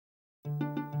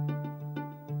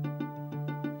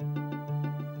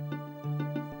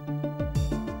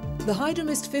The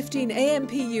Hydramist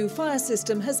 15AMPU fire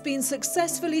system has been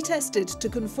successfully tested to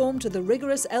conform to the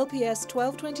rigorous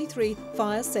LPS1223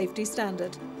 fire safety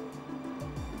standard.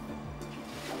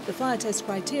 The fire test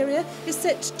criteria is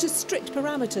set to strict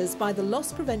parameters by the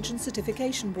Loss Prevention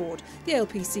Certification Board, the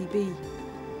LPCB.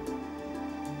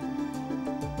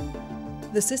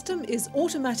 The system is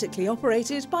automatically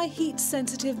operated by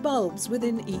heat-sensitive bulbs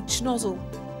within each nozzle.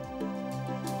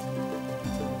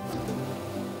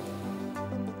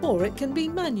 Or it can be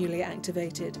manually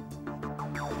activated.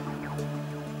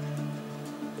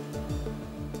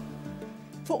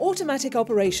 For automatic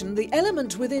operation, the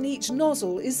element within each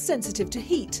nozzle is sensitive to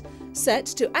heat, set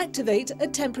to activate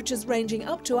at temperatures ranging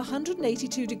up to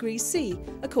 182 degrees C,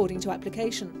 according to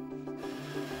application.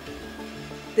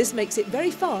 This makes it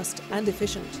very fast and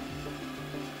efficient.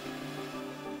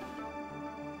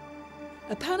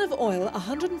 A pan of oil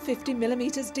 150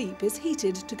 mm deep is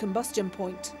heated to combustion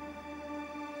point.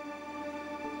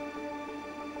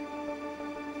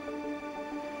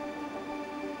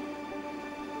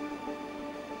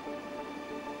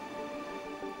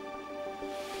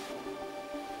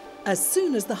 As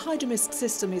soon as the Hydramist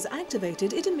system is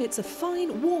activated, it emits a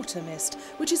fine water mist,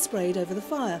 which is sprayed over the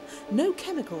fire. No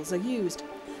chemicals are used.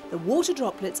 The water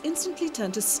droplets instantly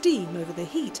turn to steam over the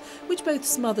heat, which both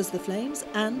smothers the flames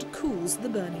and cools the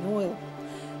burning oil.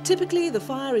 Typically, the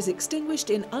fire is extinguished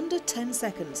in under 10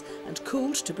 seconds and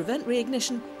cooled to prevent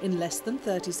reignition in less than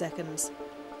 30 seconds.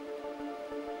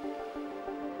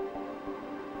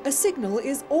 A signal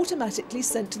is automatically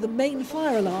sent to the main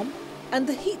fire alarm, and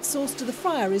the heat source to the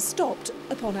fire is stopped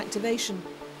upon activation.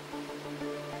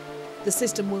 The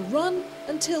system will run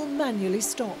until manually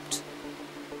stopped.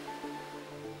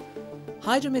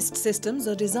 Hydramist systems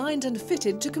are designed and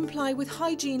fitted to comply with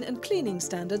hygiene and cleaning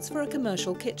standards for a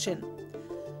commercial kitchen.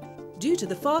 Due to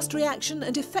the fast reaction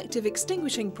and effective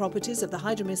extinguishing properties of the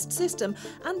Hydramist system,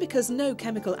 and because no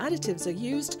chemical additives are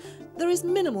used, there is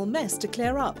minimal mess to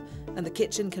clear up, and the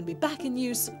kitchen can be back in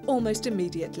use almost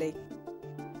immediately.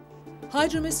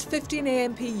 Hydramist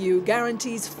 15AMPU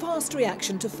guarantees fast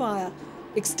reaction to fire,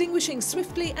 extinguishing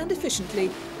swiftly and efficiently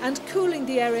and cooling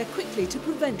the area quickly to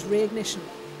prevent reignition.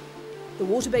 The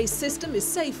water-based system is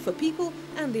safe for people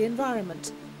and the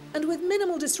environment. And with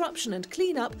minimal disruption and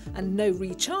clean-up and no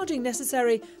recharging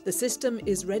necessary, the system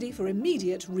is ready for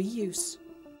immediate reuse.